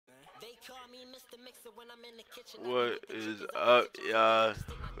What is up, y'all?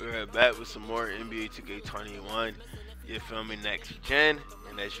 We're back with some more NBA 2K21. You feel me? Next gen.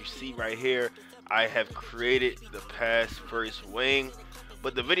 And as you see right here, I have created the pass first wing.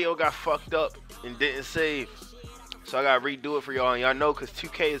 But the video got fucked up and didn't save. So I gotta redo it for y'all. And y'all know because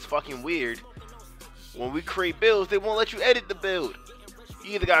 2K is fucking weird. When we create builds, they won't let you edit the build.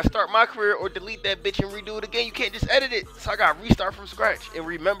 You either gotta start my career or delete that bitch and redo it again. You can't just edit it. So I gotta restart from scratch and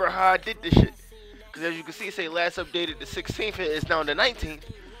remember how I did this shit. Because as you can see, it say last updated the 16th. It's now the 19th.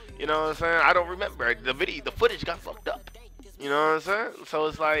 You know what I'm saying? I don't remember. The footage got fucked up. You know what I'm saying? So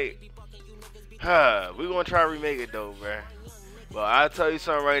it's like, we gonna try to remake it though, bruh. Well, I'll tell you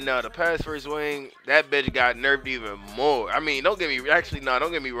something right now. The pass first wing, that bitch got nerfed even more. I mean, don't get me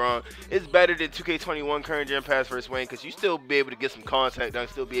wrong. It's better than 2K21 current gen pass first wing because you still be able to get some contact done,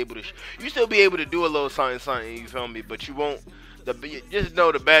 still be able to, you still be able to do a little something, something. You feel me? But you won't. Just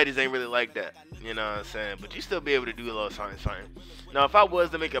know the baddies ain't really like that. You know what I'm saying? But you still be able to do a little something, something. Now, if I was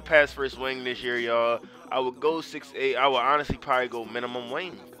to make a pass first wing this year, y'all, I would go 6'8". I would honestly probably go minimum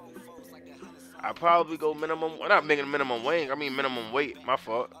wing. I probably go minimum. Well, not making a minimum wing. I mean minimum weight. My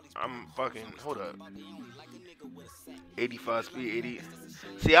fault. I'm fucking. Hold up. 85 speed, 80.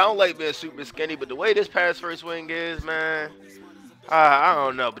 See, I don't like being super skinny, but the way this pass first wing is, man, I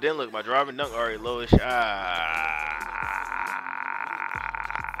don't know. But then look, my driving dunk already lowish. I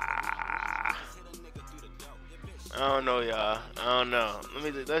don't know, y'all. I don't know.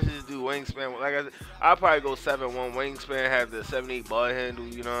 Let's just do wingspan. Like I said, I'll probably go 7'1" wingspan. Have the 78 ball handle.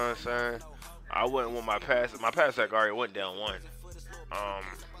 You know what I'm saying? I wouldn't want my pass. My pass like already went down one. Um,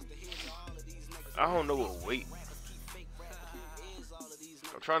 I don't know what weight.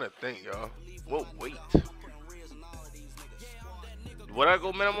 I'm trying to think, y'all. What weight? Would I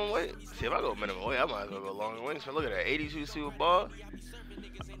go minimum weight? See, if I go minimum weight, I might as well go longer wingspan. Look at that, 82 super ball.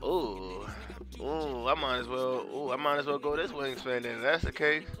 Ooh, ooh, I might as well. Ooh, I might as well go this wingspan. Then if that's the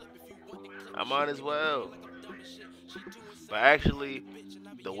case, I might as well. But actually,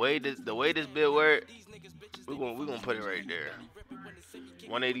 the way this bit work, we gonna put it right there.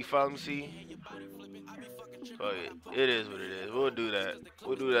 185. Let me see. Fuck it. It is what it is. We'll do that.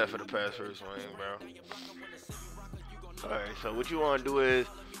 We'll do that for the pass first wing, bro. Alright, so what you want to do is,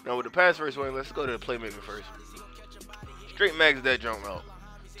 now with the pass first wing, let's go to the playmaker first. Straight max that jump out.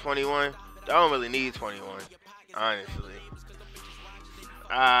 21. I don't really need 21, honestly.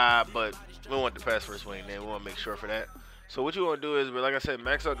 But we want the pass first wing, then we want to make sure for that. So what you want to do is, but like I said,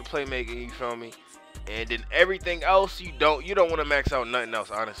 max out the playmaker, you feel me? And then everything else, you don't want to max out nothing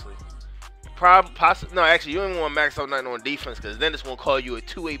else, honestly. No, actually, you don't even want to max out nothing on defense because then it's gonna call you a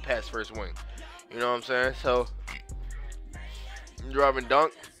 2-way pass first wing. You know what I'm saying? So driving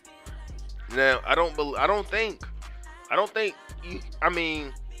dunk. Now I don't think you. I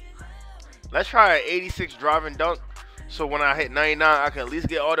mean, let's try an 86 driving dunk. So when I hit 99, I can at least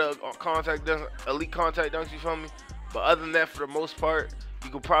get all the contact dunks, elite contact dunks. You feel me? But other than that, for the most part, you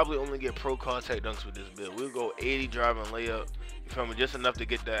could probably only get pro contact dunks with this build. We'll go 80 driving layup. You feel me? Just enough to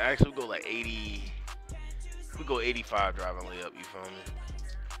get that. Actually, we'll go like 80. We go 85 driving layup. You feel me?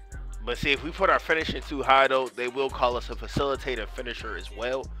 But see, if we put our finishing too high though, they will call us a facilitator finisher as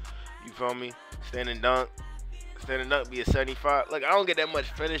well. You feel me? Standing dunk. Standing dunk be a 75. Like, I don't get that much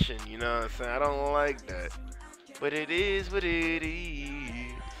finishing. You know what I'm saying? I don't like that. But it is what it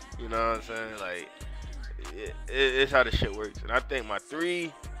is. You know what I'm saying? Like, it's how the shit works. And I think my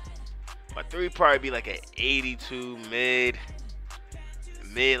three probably be like an 82 mid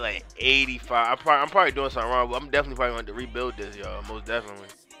like 85. I'm probably doing something wrong, but I'm definitely probably going to rebuild this, y'all. Most definitely.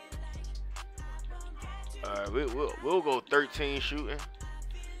 Alright, we'll go 13 shooting.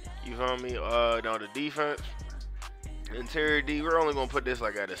 You feel me? Now the defense, interior D, we're only gonna put this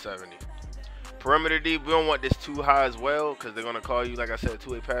like at a 70. Perimeter D, we don't want this too high as well because they're gonna call you, like I said,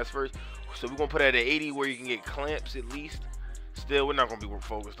 2-way pass first. So we're gonna put it at an 80 where you can get clamps at least. Still, we're not gonna be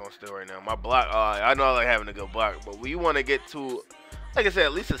focused on still right now. My block, I know I like having a good block, but we want to get to, like I said,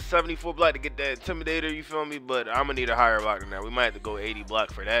 at least a 74 block to get that intimidator. You feel me? But I'm gonna need a higher block than that. We might have to go 80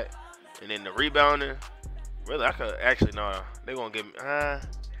 block for that. And then the rebounding, really, I could actually no. They're gonna give me.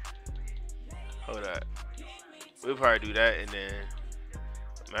 Hold up. We'll probably do that and then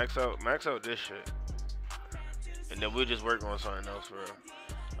max out this shit, and then we'll just work on something else for real.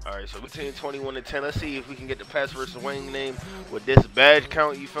 Alright, so between 21 and 10, let's see if we can get the pass versus wing name with this badge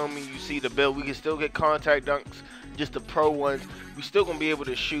count. You feel me? You see the build. We can still get contact dunks, just the pro ones. We still gonna be able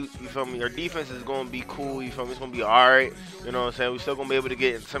to shoot. You feel me? Our defense is gonna be cool. You feel me? It's gonna be alright. You know what I'm saying? We still gonna be able to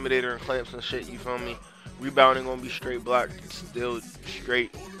get intimidator and clamps and shit. You feel me? Rebounding gonna be straight block, still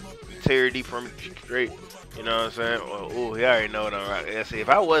straight. Interior D perimeter straight. You know what I'm saying? Oh, he already know what I'm right. Yeah, see, if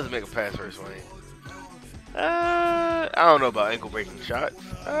I was to make a pass first swing, I don't know about ankle breaking shots.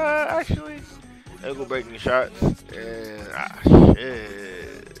 Actually, ankle breaking shots and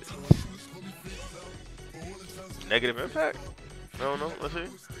shit. Negative impact? I don't know. Let's see.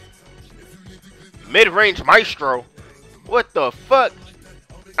 Mid range maestro. What the fuck?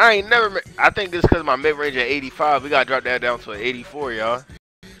 I ain't never. I think this because my mid range at 85. We gotta drop that down to an 84, y'all.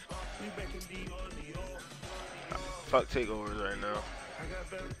 Fuck takeovers right now.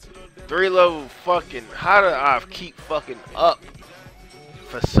 3 level fucking. How do I keep fucking up?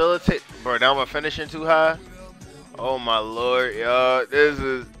 Facilitate, bro. Now I'm finishing too high. Oh my lord, y'all. This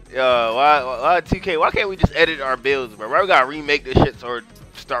is why 2K? Why can't we just edit our builds, bro? Why we gotta remake this shit or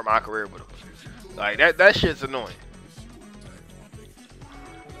start my career with them? Like that shit's annoying.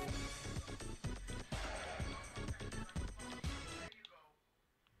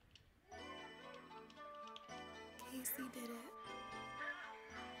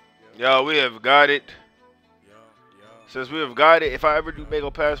 Yo, we have got it. Since we have got it, if I ever do make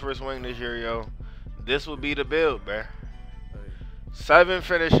a pass for a swing this year, yo, this will be the build, bruh. 7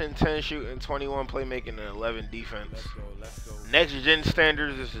 finishing, 10 shooting, 21 playmaking, and 11 defense. Next gen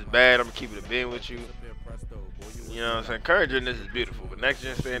standards, this is bad. I'm gonna keep it a bin with you. You know what I'm saying? Current gen, this is beautiful, but next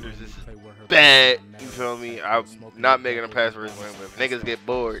gen standards, this is bad. You feel me? I'm not making a pass for a swing, but if niggas get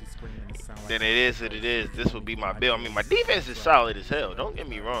bored, then it is what it is. This will be my build. I mean, my defense is solid as hell. Don't get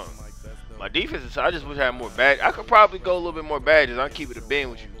me wrong. My defense is. I just wish I had more badges. I could probably go a little bit more badges. I'll keep it a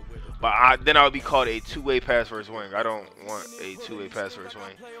bin with you. But then I would be called a two-way pass first swing. I don't want a two-way pass first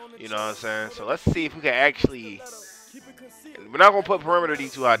swing. You know what I'm saying? So let's see if we can actually. We're not gonna put perimeter D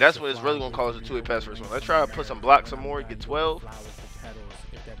too high. That's what it's really gonna call us a two-way pass first swing. Let's try to put some blocks some more. Get 12. All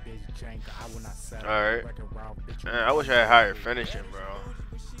right. Man, I wish I had higher finishing, bro.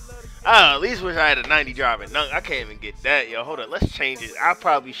 I at least wish I had a 90 driving dunk. I can't even get that, yo. Hold on, let's change it. I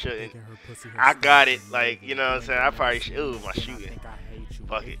probably shouldn't. I got it, like, you know what I'm saying? I probably should. Ooh, my shooting.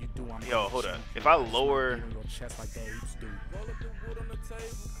 Fuck it. Yo, hold up. If I lower.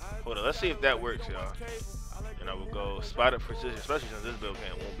 Hold on, let's see if that works, y'all. And I will go spot up precision, especially since this build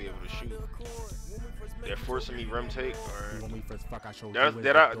won't be able to shoot. They're forcing me rim take, or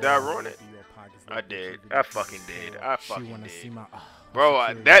did I ruin it? I did. I fucking did. I fucking did.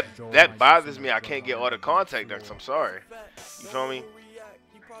 Bro, that bothers me. I can't get all the contact dunks. I'm sorry. You feel me?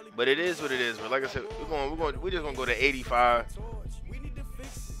 But it is what it is. But like I said, we're just gonna go to 85.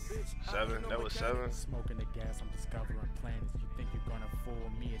 7. That was 7.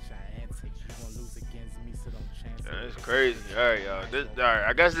 Yeah, that's crazy. All right, y'all. All right.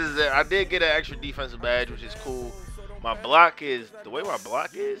 I guess this is it. I did get an extra defensive badge, which is cool. My block is the way my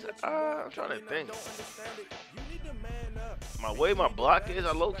block is. I'm trying to think. My way my block is,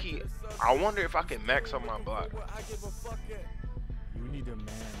 I low key. I wonder if I can max up my block.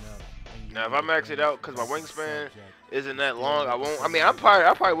 Now, if I max it out, cause my wingspan isn't that long, I won't. I mean, I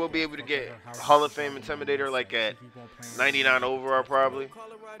probably will be able to get Hall of Fame Intimidator like at 99 overall probably.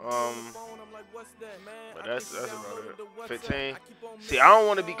 But that's about it. 15. See, I don't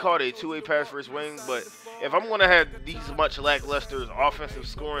want to be called a two-way pass first wing, but if I'm gonna have these much lackluster offensive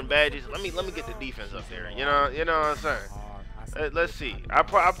scoring badges, let me get the defense up there. You know what I'm saying? Let's see. I'm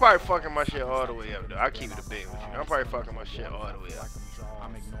probably fucking my shit all the way up though. I keep it a big with you. I'm probably fucking my shit all the way up.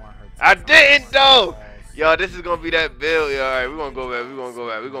 I didn't though. Yo, this is gonna be that build. Yo, all right, we're gonna go back. We're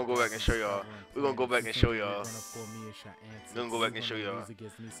gonna go back and show y'all. We're gonna go back and show y'all.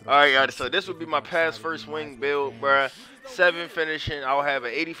 Alright, y'all. So this would be my pass first wing build, bruh. 7 finishing. I'll have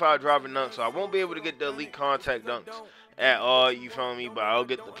an 85 driving dunk, so I won't be able to get the elite contact dunks at all. You feel me? But I'll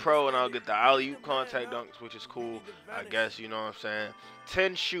get the pro and I'll get the alley-oop contact dunks, which is cool, I guess. You know what I'm saying?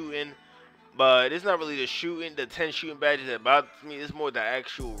 10 shooting, but it's not really the shooting. The 10 shooting badges that bother me. It's more the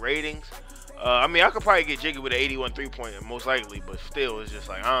actual ratings. I mean, I could probably get jiggy with an 81 3-pointer, most likely, but still, it's just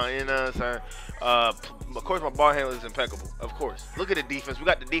like, you know what I'm saying? Of course, my ball handling is impeccable. Of course. Look at the defense. We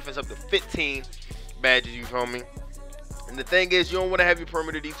got the defense up to 15 badges, you feel me? And the thing is, you don't want to have your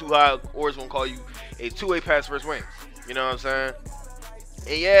perimeter D too high, or it's going to call you a two-way pass first wing. You know what I'm saying?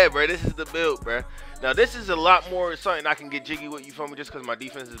 And yeah, bro, this is the build, bro. Now, this is a lot more something I can get jiggy with, you feel me, just because my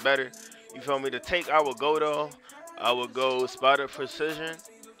defense is better. You feel me? The take I will go, though, I will go spotter precision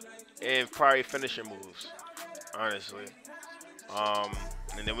and probably finishing moves, honestly.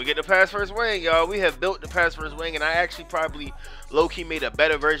 And then we get the pass first wing, y'all. We have built the pass first wing, and I actually probably low-key made a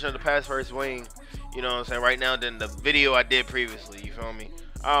better version of the pass first wing, you know what I'm saying, right now than the video I did previously, you feel me?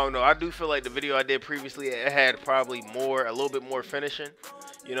 I don't know. I do feel like the video I did previously, it had probably a little bit more finishing,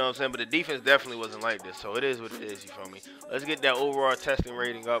 You know what I'm saying? But the defense definitely wasn't like this. So it is what it is, you feel me? Let's get that overall testing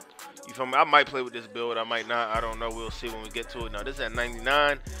rating up. You feel me? I might play with this build. I might not. I don't know. We'll see when we get to it. Now, this is at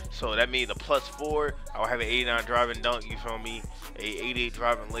 99. So that means a +4. I'll have an 89 driving dunk. You feel me? A 88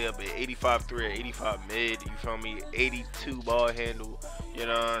 driving layup. A 85 3 or 85 mid. You feel me? 82 ball handle. You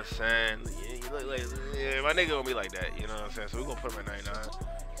know what I'm saying? Yeah, my nigga gonna be like that. You know what I'm saying? So we're gonna put him at 99.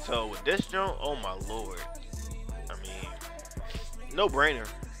 So with this jump, oh my lord. I mean, no brainer.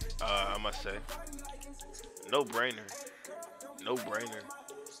 I must say. No brainer. No brainer.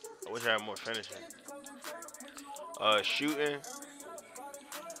 I wish I had more finishing. Shooting.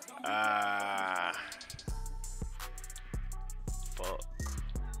 Fuck. Fuck.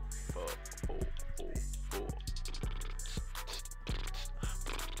 Oh, oh,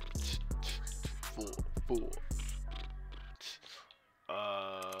 oh. Four.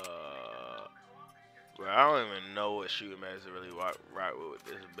 Bro, I don't even know what shooting matches to really rock with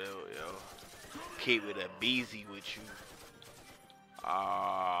this build, yo. Keep it a beezy with you.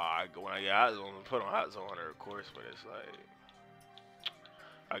 When I get hot zone, put on hot zone on her, of course, but it's like,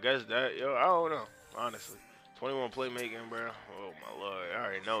 I guess that, yo, I don't know, honestly. 21 playmaking, bro. Oh my lord, I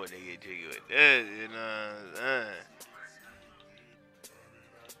already know what they get jiggy with this, you know what I'm saying?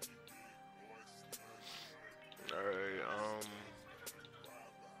 Alright,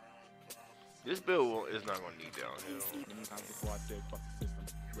 this build is not gonna need downhill.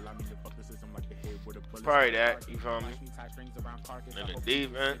 Probably that, you feel me? And the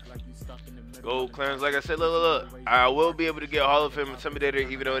defense, gold clearance. Like I said, look. I will be able to get Hall of Fame Intimidator,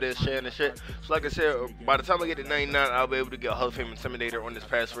 even though it is sharing the shit. So like I said, by the time I get to 99, I'll be able to get Hall of Fame Intimidator on this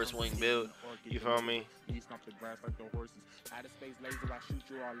pass first wing build. You feel me?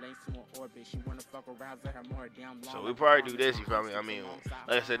 So we probably do this, you feel me? I mean,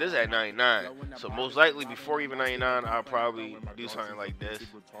 like I said, this is at 99. So most likely before even 99, I'll probably do something like this.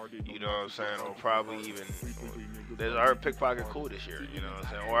 You know what I'm saying? Or probably even, there's our pickpocket cool this year, you know what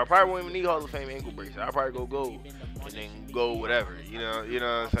I'm saying? Or I probably won't even need Hall of Fame ankle brace. I'll probably go gold and then go whatever, you know what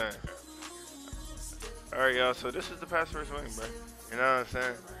I'm saying? Alright, y'all, so this is the pass first wing, bro. You know what I'm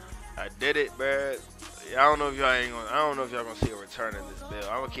saying? I did it, bro. I don't know if y'all gonna see a return in this build.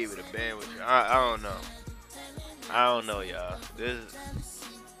 I'm gonna keep it a band with you. I don't know. I don't know, y'all.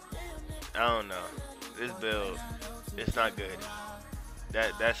 I don't know. This build, it's not good.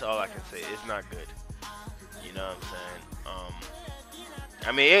 That's all I can say. It's not good. You know what I'm saying?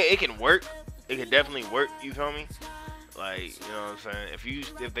 I mean, it can work. It can definitely work. You feel me? Like, you know what I'm saying?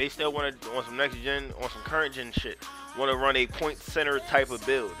 If they still want to on some next gen, on some current gen shit, want to run a point center type of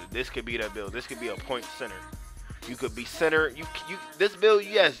build, this could be that build. This could be a point center. You could be center. This build,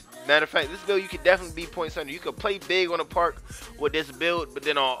 yes. Matter of fact, this build you could definitely be point center. You could play big on the park with this build, but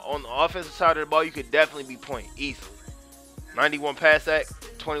then on the offensive side of the ball, you could definitely be point easily. 91 pass act,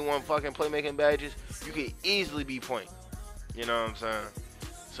 21 fucking playmaking badges. You could easily be point. You know what I'm saying?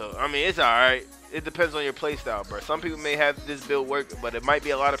 So I mean, it's all right. It depends on your play style, bro. Some people may have this build work, but it might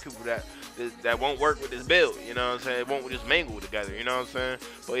be a lot of people that won't work with this build. You know what I'm saying? It won't just mingle together. You know what I'm saying?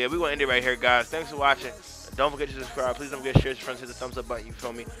 But yeah, we're gonna end it right here, guys. Thanks for watching. Don't forget to subscribe. Please don't forget to share your friends, hit the thumbs up button. You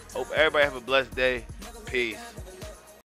feel me? Hope everybody have a blessed day. Peace.